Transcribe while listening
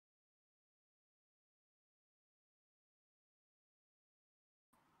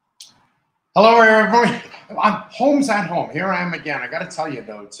Hello, everyone. I'm Holmes at home. Here I am again. I got to tell you,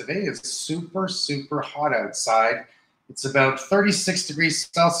 though, today is super, super hot outside. It's about 36 degrees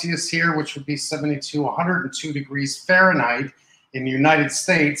Celsius here, which would be 72, 102 degrees Fahrenheit in the United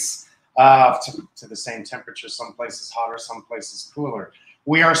States, to the same temperature. Some places hotter, some places cooler.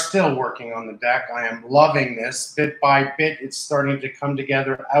 We are still working on the deck. I am loving this. Bit by bit, it's starting to come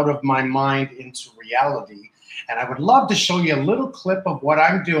together out of my mind into reality. And I would love to show you a little clip of what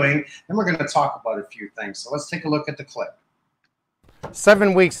I'm doing, and we're going to talk about a few things. So let's take a look at the clip.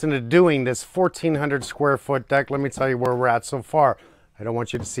 7 weeks into doing this 1,400 square foot deck, let me tell you where we're at so far. I don't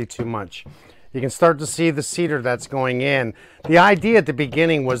want you to see too much. You can start to see the cedar that's going in. The idea at the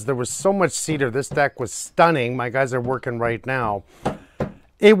beginning was there was so much cedar. This deck was stunning. My guys are working right now.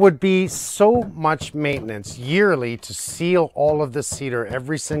 It would be so much maintenance yearly to seal all of the cedar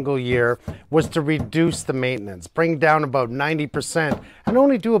every single year was to reduce the maintenance, bring down about 90% and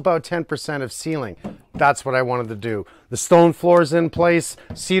only do about 10% of sealing. That's what I wanted to do. The stone floor is in place,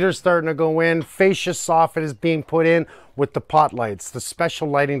 cedar's starting to go in, fascia soffit is being put in with the pot lights, the special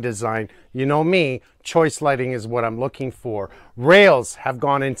lighting design. You know me, choice lighting is what I'm looking for. Rails have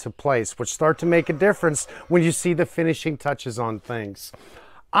gone into place, which start to make a difference when you see the finishing touches on things.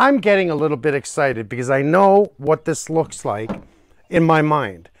 I'm getting a little bit excited because I know what this looks like in my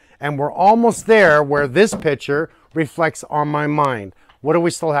mind. And we're almost there where this picture reflects on my mind. What do we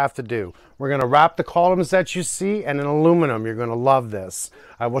still have to do? We're going to wrap the columns that you see and in aluminum. You're going to love this.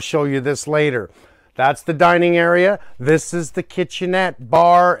 I will show you this later. That's the dining area. This is the kitchenette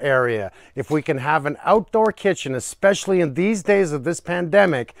bar area. If we can have an outdoor kitchen, especially in these days of this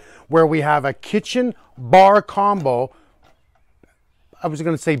pandemic, where we have a kitchen bar combo, I was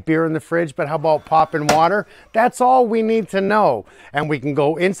going to say beer in the fridge, but how about popping water? That's all we need to know. And we can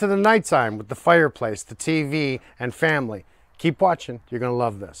go into the nighttime with the fireplace, the TV, and family. Keep watching. You're going to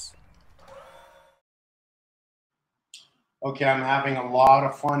love this. Okay, I'm having a lot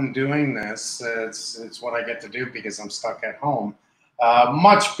of fun doing this. It's what I get to do because I'm stuck at home.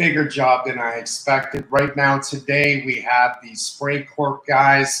 Much bigger job than I expected. Right now, today, we have the spray cork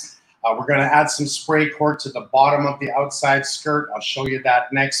guys. We're going to add some spray cork to the bottom of the outside skirt. I'll show you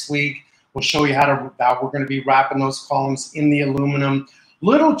that next week. We'll show you how we're going to be wrapping those columns in the aluminum.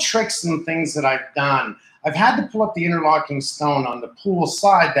 Little tricks and things that I've done. I've had to pull up the interlocking stone on the pool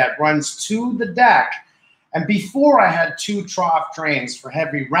side that runs to the deck. And before I had 2 trough drains for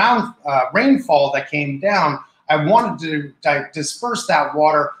heavy rainfall that came down, I wanted to disperse that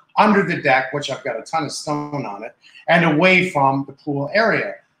water under the deck, which I've got a ton of stone on it, and away from the pool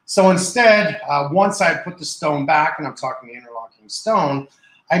area. So instead, once I put the stone back, and I'm talking the interlocking stone,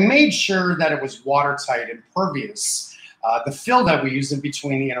 I made sure that it was watertight and pervious. The fill that we use in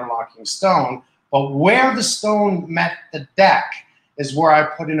between the interlocking stone, but where the stone met the deck is where I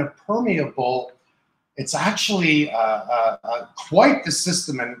put in a permeable. It's actually quite the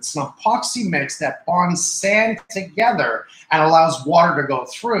system, and it's an epoxy mix that bonds sand together and allows water to go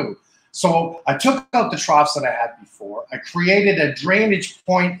through. So I took out the troughs that I had before. I created a drainage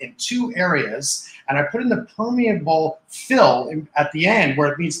point in 2 areas, and I put in the permeable fill at the end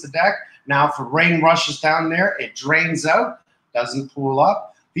where it meets the deck. Now, if rain rushes down there, it drains out, doesn't pool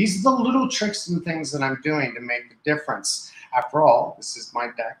up. These are the little tricks and things that I'm doing to make the difference. After all, this is my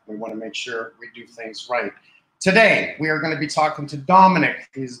deck. We want to make sure we do things right. Today, we are going to be talking to Dominic.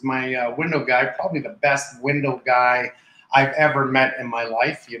 He's my window guy, probably the best window guy I've ever met in my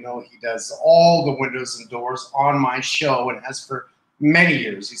life. You know, he does all the windows and doors on my show and has for many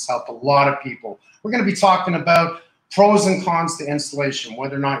years. He's helped a lot of people. We're going to be talking about pros and cons to installation,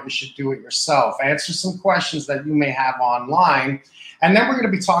 whether or not you should do it yourself, answer some questions that you may have online. And then we're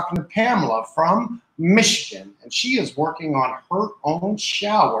going to be talking to Pamela from Michigan, and she is working on her own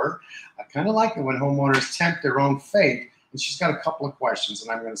shower. I kind of like it when homeowners tempt their own fate, and she's got a couple of questions,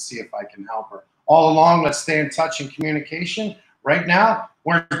 and I'm going to see if I can help her. All along, let's stay in touch and communication. Right now,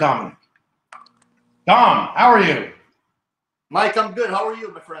 where's Dominic? Dom, how are you? Mike, I'm good. How are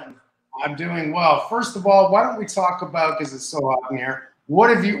you, my friend? I'm doing well. First of all, why don't we talk about, because it's so hot in here,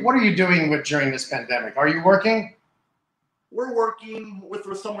 what are you doing during this pandemic? Are you working? We're working with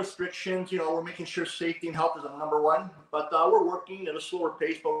some restrictions. You know, we're making sure safety and health is number one. But we're working at a slower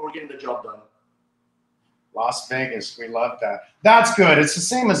pace, but we're getting the job done. Las Vegas, we love that. That's good. It's the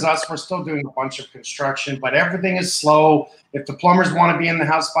same as us. We're still doing a bunch of construction, but everything is slow. If the plumbers want to be in the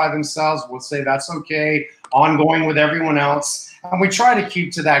house by themselves, we'll say that's okay. Ongoing with everyone else. And we try to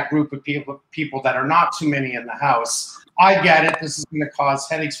keep to that group of people that are not too many in the house. I get it. This is going to cause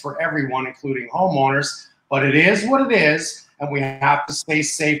headaches for everyone, including homeowners, but it is what it is, and we have to stay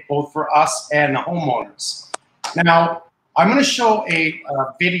safe both for us and the homeowners. Now, I'm going to show a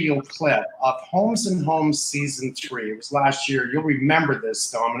video clip of Holmes and Holmes season 3. It was last year. You'll remember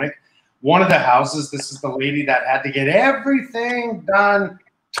this, Dominic. One of the houses, this is the lady that had to get everything done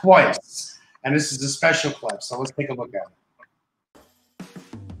twice. And this is a special clip. So let's take a look at it.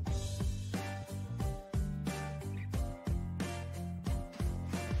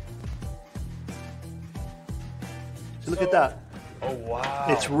 So look at that. Oh, wow.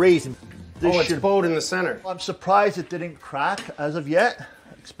 It's raised. It's bowed in the center. I'm surprised it didn't crack as of yet.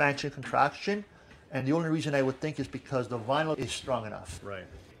 Expansion, contraction. And the only reason I would think is because the vinyl is strong enough. Right.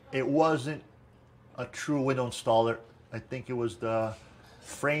 It wasn't a true window installer. I think it was the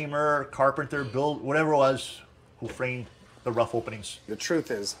framer, carpenter, build, whatever it was, who framed the rough openings. The truth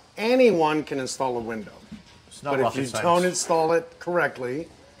is, anyone can install a window. It's not But rocket if you science. don't install it correctly,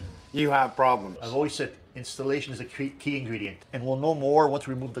 you have problems. I've always said installation is a key ingredient. And we'll know more once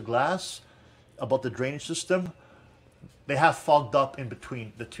we remove the glass about the drainage system. They have fogged up in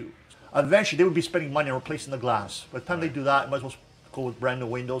between the two. Eventually, they would be spending money on replacing the glass. By the time they do that, might as well go with brand new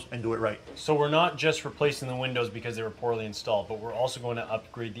windows and do it right. So we're not just replacing the windows because they were poorly installed, but we're also going to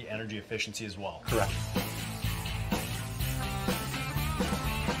upgrade the energy efficiency as well. Correct.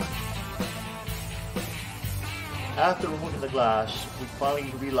 After removing the glass, we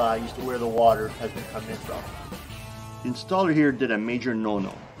finally realized where the water has been coming from. The installer here did a major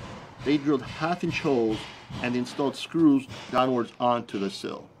no-no. They drilled half-inch holes and installed screws downwards onto the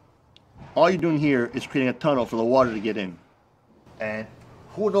sill. All you're doing here is creating a tunnel for the water to get in. And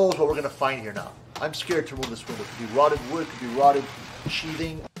who knows what we're going to find here now. I'm scared to remove this window. It could be rotted wood, it could be rotted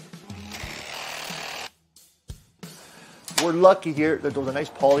sheathing. We're lucky here that there was a nice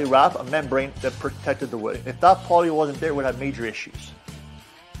poly wrap, a membrane that protected the wood. If that poly wasn't there, we'd have major issues.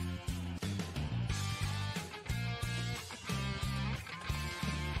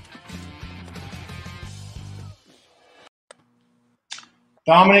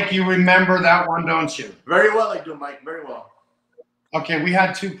 Dominic, you remember that one, don't you? Very well I do, Mike, very well. Okay, we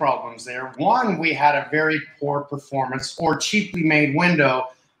had two problems there. One, we had a very poor performance or cheaply made window.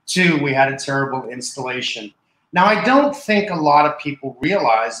 Two, we had a terrible installation. Now, I don't think a lot of people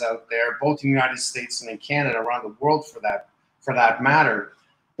realize out there, both in the United States and in Canada, around the world for that matter,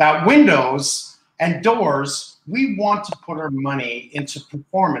 that windows and doors, we want to put our money into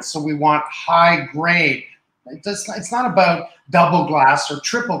performance. So we want high grade. It's not about double glass or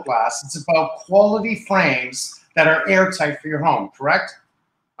triple glass. It's about quality frames that are airtight for your home, correct?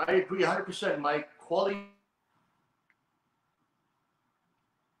 I agree 100%, Mike. Quality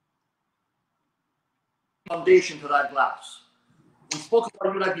foundation to that glass. We spoke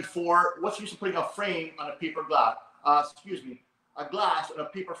about that before. What's the use of putting a frame on a paper glass? A glass on a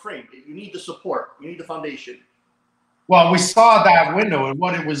paper frame. You need the support. You need the foundation. Well, we saw that window and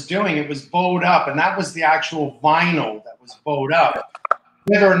what it was doing. It was bowed up, and that was the actual vinyl that was bowed up.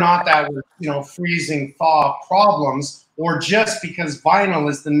 Whether or not that was, freezing thaw problems, or just because vinyl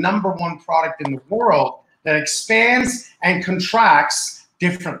is the #1 product in the world that expands and contracts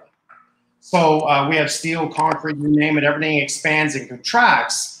differently. So we have steel, concrete, you name it, everything expands and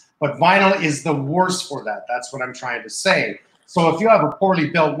contracts, but vinyl is the worst for that. That's what I'm trying to say. So if you have a poorly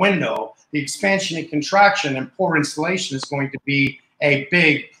built window, the expansion and contraction and poor installation is going to be a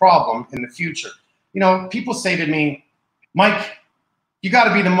big problem in the future. People say to me, Mike, you got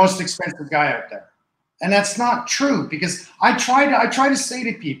to be the most expensive guy out there. And that's not true, because I try to say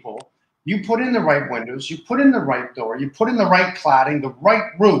to people, you put in the right windows, you put in the right door, you put in the right cladding, the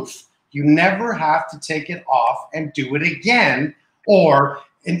right roof. You never have to take it off and do it again, or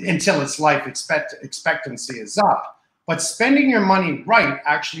until its life expectancy is up. But spending your money right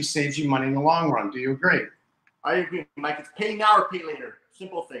actually saves you money in the long run. Do you agree? I agree, Mike. It's pay now or pay later.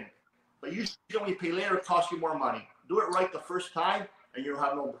 Simple thing. But usually when you pay later, it costs you more money. Do it right the first time, and you'll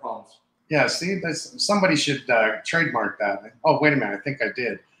have no problems. Yeah, see, somebody should trademark that. Oh, wait a minute. I think I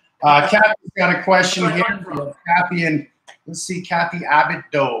did. Kathy's got a question here. Kathy and, let's see, Kathy Abbott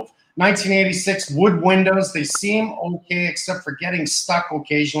Dove. 1986 wood windows, they seem okay except for getting stuck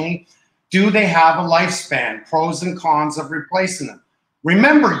occasionally. Do they have a lifespan? Pros and cons of replacing them.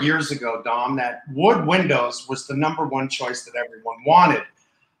 Remember years ago, Dom, that wood windows was the #1 choice that everyone wanted.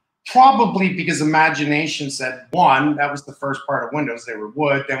 Probably because imagination said, one, that was the first part of windows, they were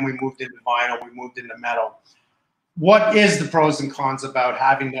wood. Then we moved into vinyl, we moved into metal. What is the pros and cons about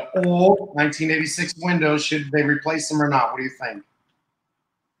having the old 1986 windows? Should they replace them or not? What do you think?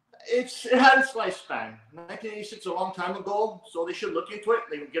 It had its lifespan. 1986 is a long time ago, so they should look into it.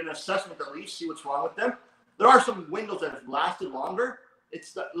 They can get an assessment at least, see what's wrong with them. There are some windows that have lasted longer. A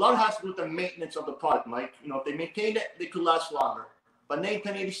lot has to do with the maintenance of the product, Mike. If they maintain it, they could last longer. But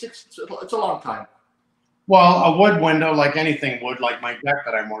 1986, it's a long time. Well, a wood window, like anything wood, like my deck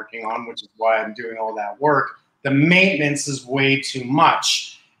that I'm working on, which is why I'm doing all that work, the maintenance is way too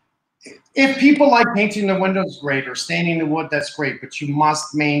much. If people like painting the windows, great, or staining the wood, that's great, but you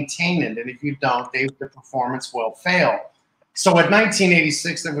must maintain it. And if you don't, the performance will fail. So at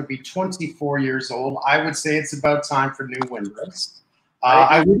 1986, that would be 24 years old. I would say it's about time for new windows.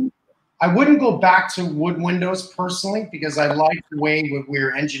 I wouldn't go back to wood windows personally because I like the way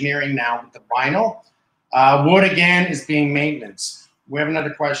we're engineering now with the vinyl. Wood, again, is being maintenance. We have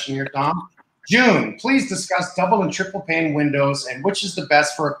another question here, Tom. June, please discuss double and triple pane windows and which is the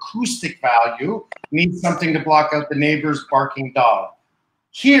best for acoustic value. Need something to block out the neighbor's barking dog.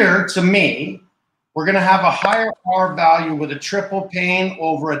 Here, to me, we're going to have a higher R value with a triple pane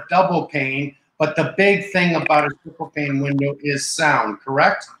over a double pane, but the big thing about a triple pane window is sound,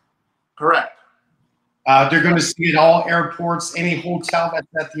 correct? Correct. They're going to see it all airports, any hotel that's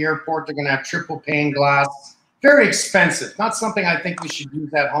at the airport, they're going to have triple pane glass. Very expensive. Not something I think we should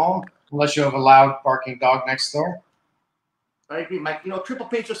use at home unless you have a loud barking dog next door. I agree, Mike. You know, triple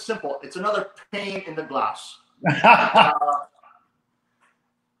pane's just simple. It's another pane in the glass. That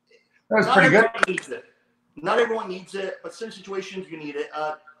was pretty good. Needs it. Not everyone needs it, but some situations you need it.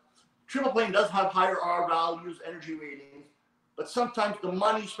 Triple pane does have higher R values, energy ratings, but sometimes the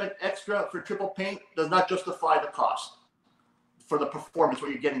money spent extra for triple pane does not justify the cost for the performance,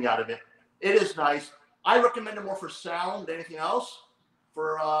 what you're getting out of it. It is nice. I recommend it more for sound than anything else.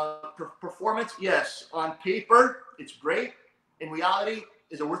 For performance, yes. On paper, it's great. In reality,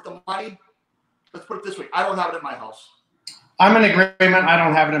 is it worth the money? Let's put it this way. I don't have it in my house. I'm in agreement. I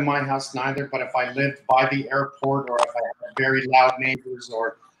don't have it in my house neither, but if I lived by the airport or if I had very loud neighbors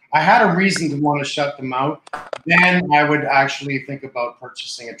or I had a reason to want to shut them out, then I would actually think about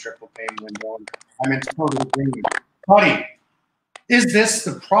purchasing a triple pane window. I'm in total agreement. Buddy, is this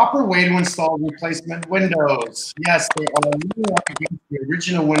the proper way to install replacement windows? Yes, they are leaning up against the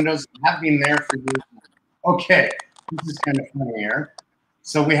original windows and have been there for years. Okay, this is kind of funny here.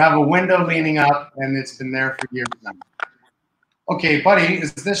 So we have a window leaning up and it's been there for years now. Okay, buddy,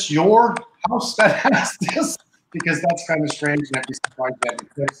 is this your house that has this? Because that's kind of strange and I'd be surprised that you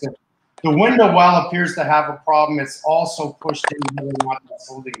fixed it. The window well appears to have a problem. It's also pushed in whether or not that's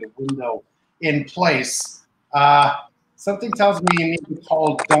holding the window in place. Something tells me you need to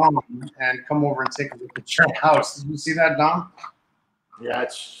call Dom and come over and take a look at your house. Did you see that, Dom? Yeah,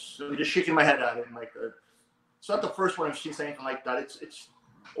 I'm just shaking my head at it. Like, it's not the first one I've seen anything like that. It's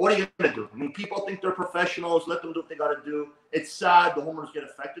what are you gonna do? I mean, people think they're professionals. Let them do what they gotta do. It's sad the homeowners get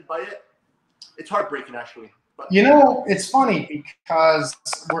affected by it. It's heartbreaking, actually. But, you know, it's funny because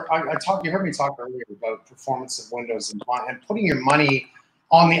you heard me talk earlier about performance of windows and putting your money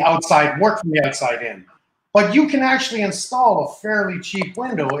on the outside, work from the outside in. But you can actually install a fairly cheap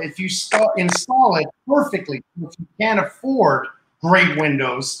window if you install it perfectly. If you can't afford great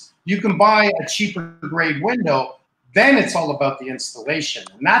windows, you can buy a cheaper grade window. Then it's all about the installation.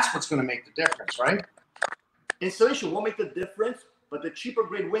 And that's what's going to make the difference, right? Installation won't make the difference, but the cheaper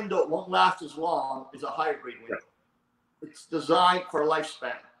grade window won't last as long as a higher grade window. Right. It's designed for a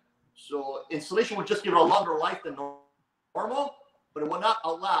lifespan. So installation will just give it a longer life than normal, but it will not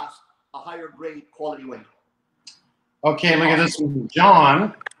outlast a higher grade quality window. Okay, look at this one.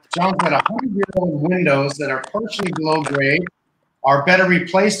 John's got 100-year-old windows that are partially below grade, are better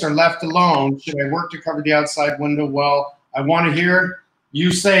replaced or left alone. Should I work to cover the outside window? Well, I want to hear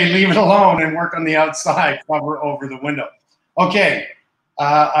you say leave it alone and work on the outside, cover over the window. Okay,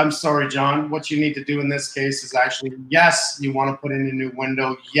 I'm sorry, John. What you need to do in this case is actually, yes, you want to put in a new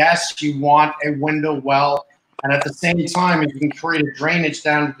window. Yes, you want a window well. And at the same time, if you can create a drainage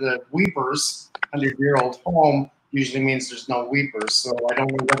down to the weepers under your old home, usually means there's no weepers. So I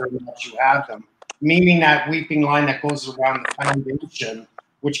don't know whether or not you have them. Meaning that weeping line that goes around the foundation,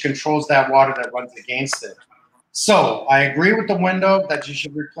 which controls that water that runs against it. So I agree with the window that you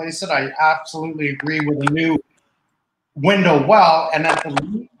should replace it. I absolutely agree with a new window well, and at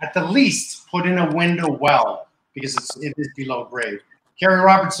the least, put in a window well because it is below grade. Carrie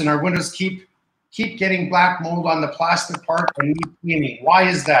Robertson, our windows keep getting black mold on the plastic part and need cleaning. Why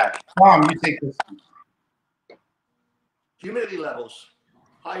is that? Tom, you take this one. Humidity levels.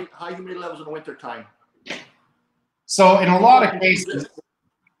 High humidity levels in the winter time. So in a lot of cases,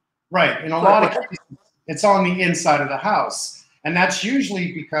 right, in a lot of cases, it's on the inside of the house. And that's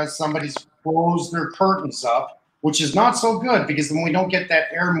usually because somebody's closed their curtains up, which is not so good because then we don't get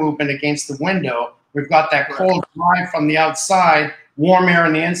that air movement against the window. We've got that cold drive from the outside, warm air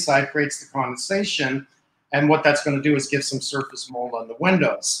on the inside creates the condensation. And what that's going to do is give some surface mold on the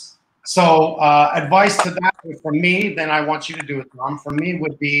windows. So advice to that from me, then I want you to do it, Tom. From me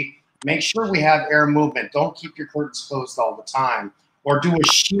would be make sure we have air movement. Don't keep your curtains closed all the time, or do a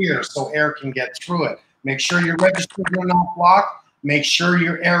shear so air can get through it. Make sure your registers are not blocked. Make sure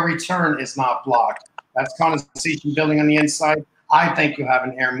your air return is not blocked. That's condensation building on the inside. I think you have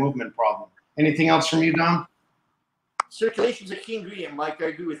an air movement problem. Anything else from you, Dom? Circulation is a key ingredient, Mike. I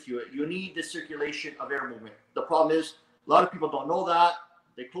agree with you. You need the circulation of air movement. The problem is a lot of people don't know that.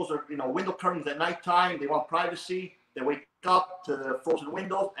 They close their window curtains at nighttime. They want privacy. They wake up to the frozen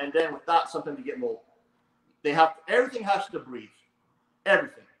windows, and then with that, sometimes you get mold. Everything has to breathe.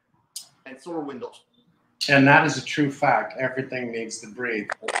 Everything. And so are windows. And that is a true fact. Everything needs to breathe.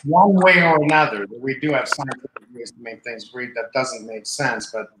 One way or another, we do have scientific ways to make things breathe. That doesn't make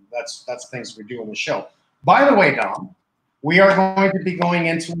sense, but that's things we do on the show. By the way, Dom, we are going to be going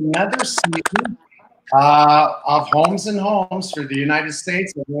into another season of Homes and Homes for the United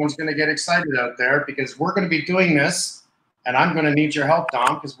States. Everyone's going to get excited out there because we're going to be doing this, and I'm going to need your help,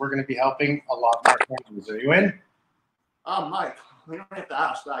 Dom, because we're going to be helping a lot more families. Are you in? Mike, we don't have to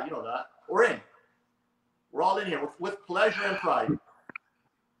ask that. You know that. We're in. We're all in here with pleasure and pride.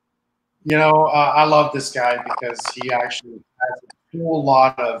 I love this guy because he actually has a whole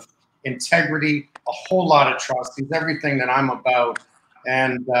lot of integrity, a whole lot of trust. He's everything that I'm about.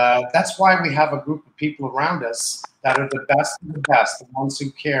 And that's why we have a group of people around us that are the best of the best, the ones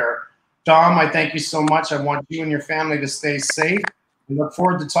who care. Dom, I thank you so much. I want you and your family to stay safe. I look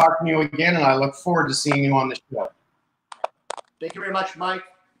forward to talking to you again, and I look forward to seeing you on the show. Thank you very much, Mike.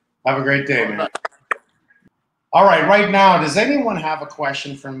 Have a great day, man. All right now, does anyone have a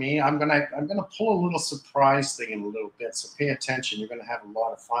question for me? I'm gonna pull a little surprise thing in a little bit, so pay attention. You're gonna have a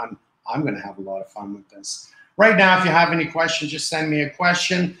lot of fun. I'm gonna have a lot of fun with this. Right now, if you have any questions, just send me a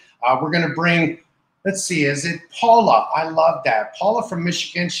question. We're gonna bring, let's see, is it Paula? I love that. Paula from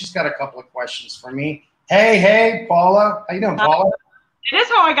Michigan, she's got a couple of questions for me. Hey, Paula. How you doing, Paula? It is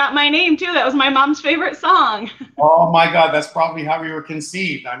how I got my name, too. That was my mom's favorite song. Oh, my God. That's probably how you were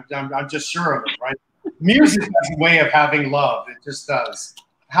conceived. I'm just sure of it, right? Music has a way of having love. It just does.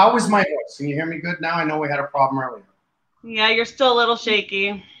 How is my voice? Can you hear me good now? I know we had a problem earlier. Yeah, you're still a little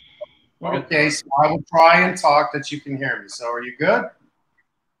shaky. Okay, so I will try and talk that you can hear me. So are you good?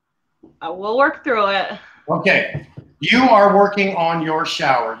 We'll work through it. Okay. You are working on your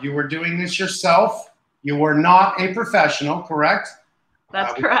shower. You were doing this yourself. You were not a professional, correct?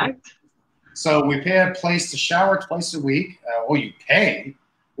 That's correct. So we pay a place to shower twice a week. Well, you pay,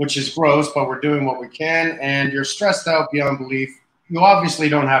 which is gross, but we're doing what we can. And you're stressed out beyond belief. You obviously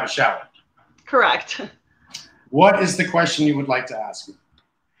don't have a shower. Correct. What is the question you would like to ask me?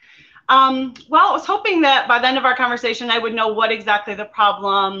 Well, I was hoping that by the end of our conversation, I would know what exactly the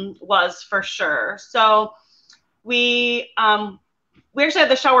problem was for sure. So we actually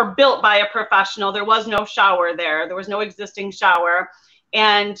had the shower built by a professional. There was no shower there. There was no existing shower.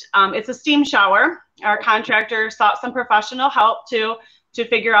 And it's a steam shower. Our contractor sought some professional help to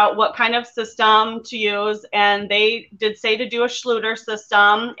figure out what kind of system to use. And they did say to do a Schluter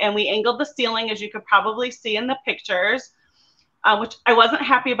system. And we angled the ceiling, as you could probably see in the pictures, which I wasn't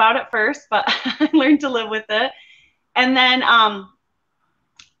happy about at first, but I learned to live with it. And then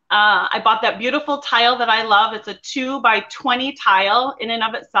I bought that beautiful tile that I love. It's a 2x20 tile. In and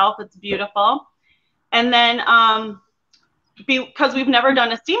of itself, it's beautiful. And then because we've never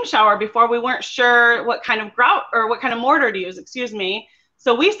done a steam shower before, we weren't sure what kind of grout or what kind of mortar to use, excuse me.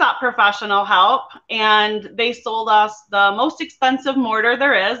 So we sought professional help, and they sold us the most expensive mortar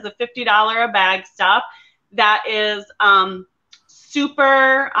there is, the $50 a bag stuff that is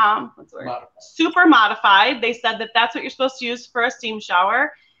super modified. They said that that's what you're supposed to use for a steam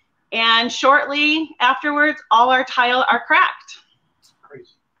shower. And shortly afterwards, all our tile are cracked.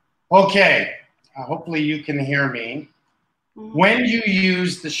 Crazy. Okay, hopefully you can hear me. When you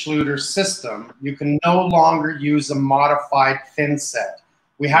use the Schluter system, you can no longer use a modified thin set.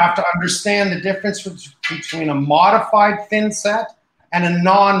 We have to understand the difference between a modified thin set and a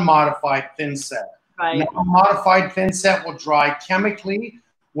non-modified thin set. Right. A modified thin set will dry chemically,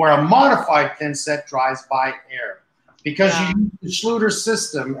 where a modified thin set dries by air. Because you use the Schluter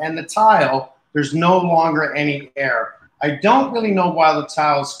system and the tile, there's no longer any air. I don't really know why the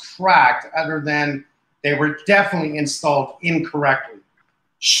tile's cracked, other than they were definitely installed incorrectly.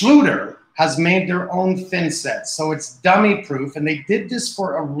 Schluter has made their own thin set, so it's dummy proof, and they did this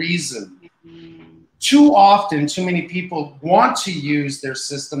for a reason. Too often, too many people want to use their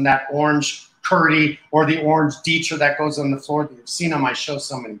system, that orange Curdy or the orange Dieter that goes on the floor that you've seen on my show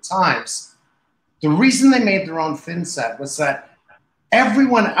so many times. The reason they made their own thin set was that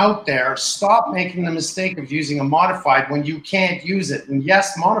everyone out there stopped making the mistake of using a modified when you can't use it. And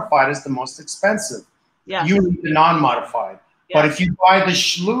yes, modified is the most expensive. Yeah. You need the non-modified. But if you buy the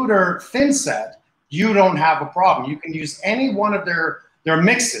Schluter thin set, you don't have a problem. You can use any one of their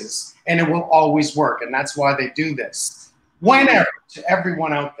mixes and it will always work. And that's why they do this. Whenever, to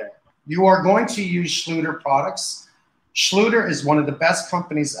everyone out there, you are going to use Schluter products. Schluter is one of the best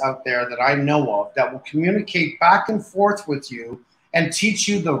companies out there that I know of that will communicate back and forth with you and teach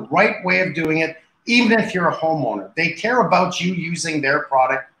you the right way of doing it, even if you're a homeowner. They care about you using their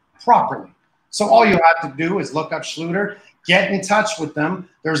product properly. So all you have to do is look up Schluter, get in touch with them.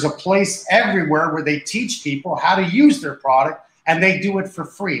 There's a place everywhere where they teach people how to use their product, and they do it for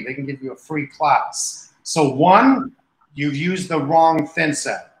free. They can give you a free class. So one, you've used the wrong thin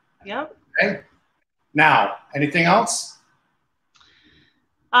set. Yep. Okay. Now, anything else?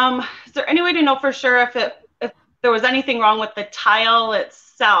 Is there any way to know for sure if there was anything wrong with the tile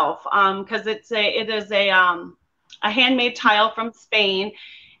itself? Because it is a handmade tile from Spain,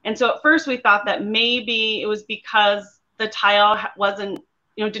 and so at first we thought that maybe it was because the tile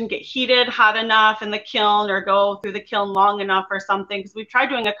didn't get heated hot enough in the kiln or go through the kiln long enough or something. Because we tried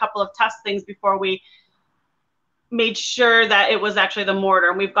doing a couple of test things before we made sure that it was actually the mortar.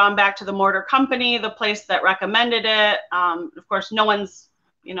 And we've gone back to the mortar company, the place that recommended it. Of course, no one's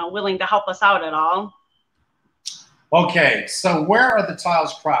willing to help us out at all. Okay, so where are the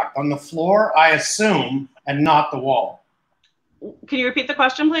tiles cracked? On the floor, I assume, and not the wall. Can you repeat the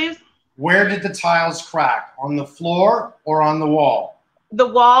question, please? Where did the tiles crack? On the floor or on the wall? The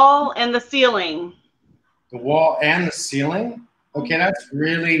wall and the ceiling. The wall and the ceiling? Okay, that's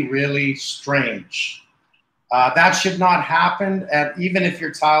really, really strange. That should not happen, even if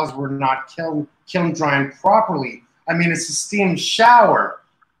your tiles were not kiln drying properly. I mean, it's a steam shower.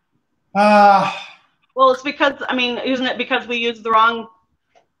 Well, it's because, isn't it because we used the wrong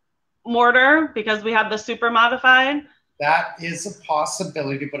mortar because we have the super modified? That is a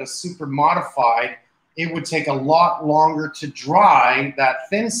possibility, but a super modified, it would take a lot longer to dry that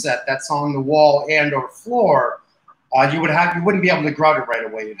thin set that's on the wall and or floor. You wouldn't be able to grout it right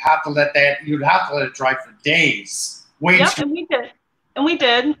away. You'd have to let it dry for days. Yep, and we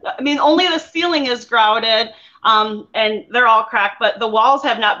did. Only the ceiling is grouted, and they're all cracked, but the walls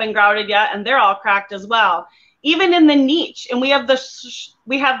have not been grouted yet, and they're all cracked as well. Even in the niche, and we have the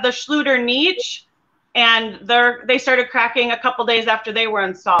Schluter niche, and they started cracking a couple days after they were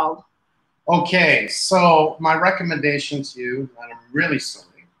installed. Okay, so my recommendation to you, and I'm really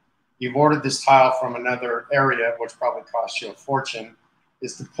sorry, you've ordered this tile from another area, which probably cost you a fortune,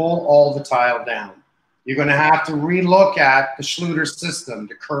 is to pull all the tile down. You're going to have to relook at the Schluter system,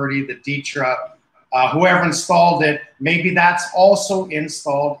 the Curdy, the Dietra, whoever installed it. Maybe that's also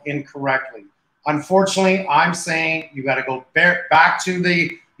installed incorrectly. Unfortunately, I'm saying you got to go back to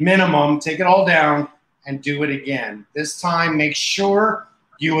the minimum, take it all down, and do it again. This time, make sure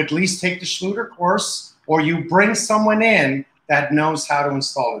you at least take the Schluter course, or you bring someone in that knows how to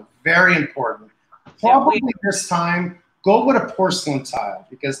install it. Very important. Probably this time, go with a porcelain tile,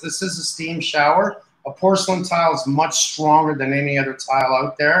 because this is a steam shower. A porcelain tile is much stronger than any other tile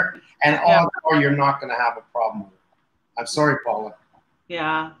out there, and or you're not going to have a problem with it. I'm sorry, Paula.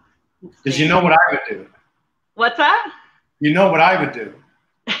 Yeah. Because you know what I would do. What's that? You know what I would do.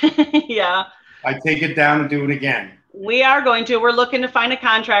 Yeah. I'd take it down and do it again. We are going to. We're looking to find a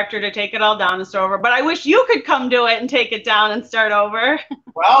contractor to take it all down and start over. But I wish you could come do it and take it down and start over.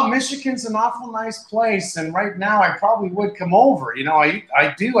 Well, Michigan's an awful nice place, and right now I probably would come over.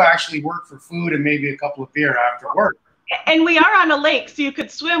 I do actually work for food and maybe a couple of beer after work. And we are on a lake, so you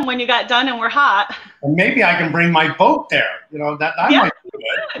could swim when you got done and we're hot. And maybe I can bring my boat there. That might be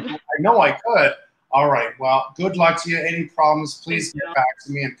good. I know I could. All right. Well, good luck to you. Any problems, please get back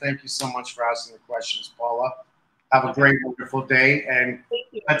to me. And thank you so much for asking the questions, Paula. Have a great, wonderful day, and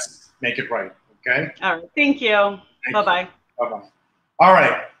let's make it right, okay? All right. Thank you. Bye-bye. Bye-bye. All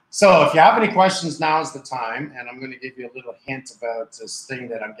right. So if you have any questions, now is the time, and I'm going to give you a little hint about this thing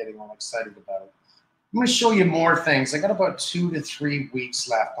that I'm getting all excited about. I'm going to show you more things. I got about 2 to 3 weeks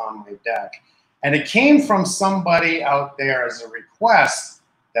left on my deck, and it came from somebody out there as a request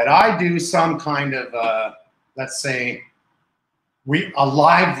that I do some kind of, let's say, a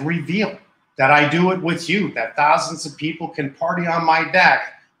live reveal. That I do it with you, that thousands of people can party on my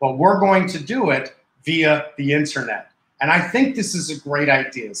deck, but we're going to do it via the internet. And I think this is a great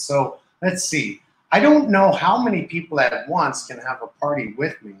idea. So let's see. I don't know how many people at once can have a party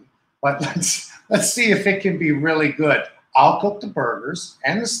with me, but let's see if it can be really good. I'll cook the burgers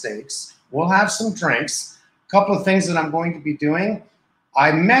and the steaks. We'll have some drinks. A couple of things that I'm going to be doing.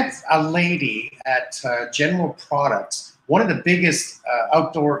 I met a lady at General Products, one of the biggest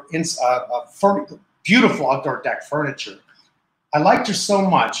beautiful outdoor deck furniture. I liked her so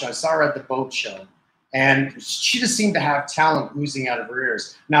much. I saw her at the boat show. And she just seemed to have talent oozing out of her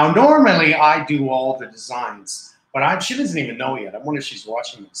ears. Now, normally I do all the designs, but she doesn't even know yet. I wonder if she's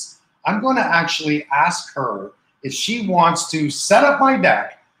watching this. I'm going to actually ask her if she wants to set up my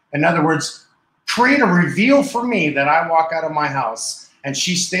deck. In other words, create a reveal for me that I walk out of my house and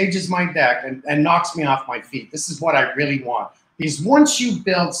she stages my deck and knocks me off my feet. This is what I really want. Because once you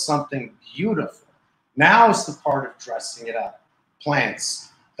build something beautiful, now is the part of dressing it up.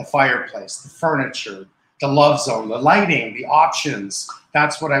 Plants, the fireplace, the furniture, the love zone, the lighting, the options.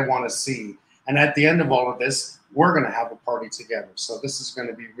 That's what I want to see. And at the end of all of this, we're going to have a party together. So this is going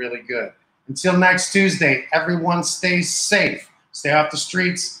to be really good. Until next Tuesday, everyone stay safe. Stay off the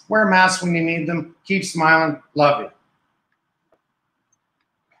streets. Wear masks when you need them. Keep smiling. Love you.